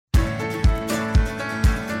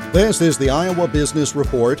This is the Iowa Business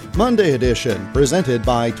Report, Monday edition, presented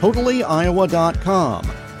by TotallyIowa.com,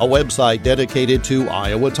 a website dedicated to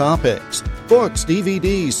Iowa topics. Books,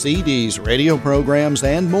 DVDs, CDs, radio programs,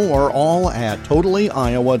 and more, all at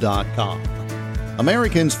TotallyIowa.com.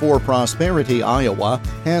 Americans for Prosperity Iowa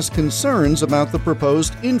has concerns about the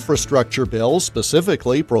proposed infrastructure bill,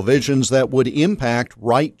 specifically provisions that would impact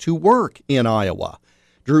right to work in Iowa.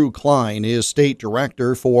 Drew Klein is state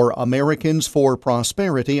director for Americans for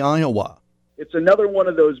Prosperity Iowa. It's another one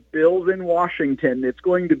of those bills in Washington. It's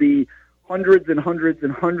going to be hundreds and hundreds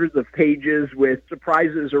and hundreds of pages with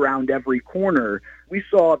surprises around every corner. We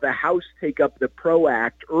saw the House take up the PRO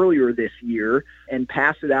Act earlier this year and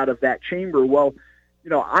pass it out of that chamber. Well,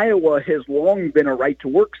 Iowa has long been a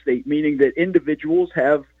right-to-work state, meaning that individuals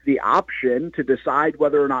have the option to decide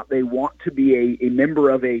whether or not they want to be a member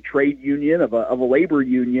of a trade union, of a labor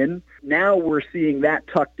union. Now we're seeing that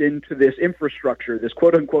tucked into this infrastructure, this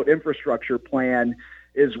quote-unquote infrastructure plan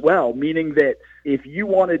as well, meaning that if you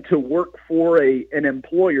wanted to work for an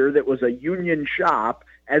employer that was a union shop,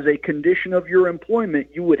 as a condition of your employment,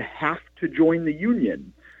 you would have to join the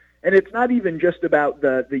union. And it's not even just about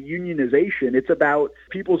the unionization. It's about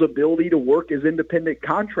people's ability to work as independent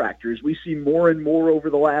contractors. We see more and more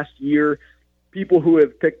over the last year people who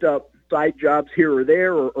have picked up side jobs here or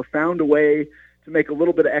there or found a way to make a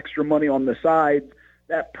little bit of extra money on the side.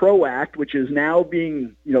 That PRO Act, which is now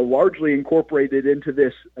being largely incorporated into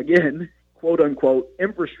this, again, quote-unquote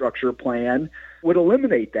infrastructure plan, would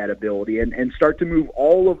eliminate that ability and start to move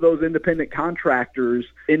all of those independent contractors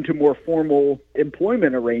into more formal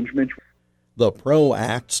employment arrangements. The PRO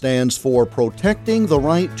Act stands for Protecting the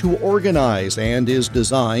Right to Organize and is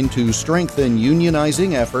designed to strengthen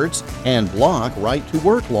unionizing efforts and block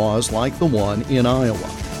right-to-work laws like the one in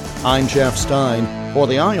Iowa. I'm Jeff Stein for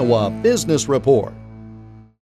the Iowa Business Report.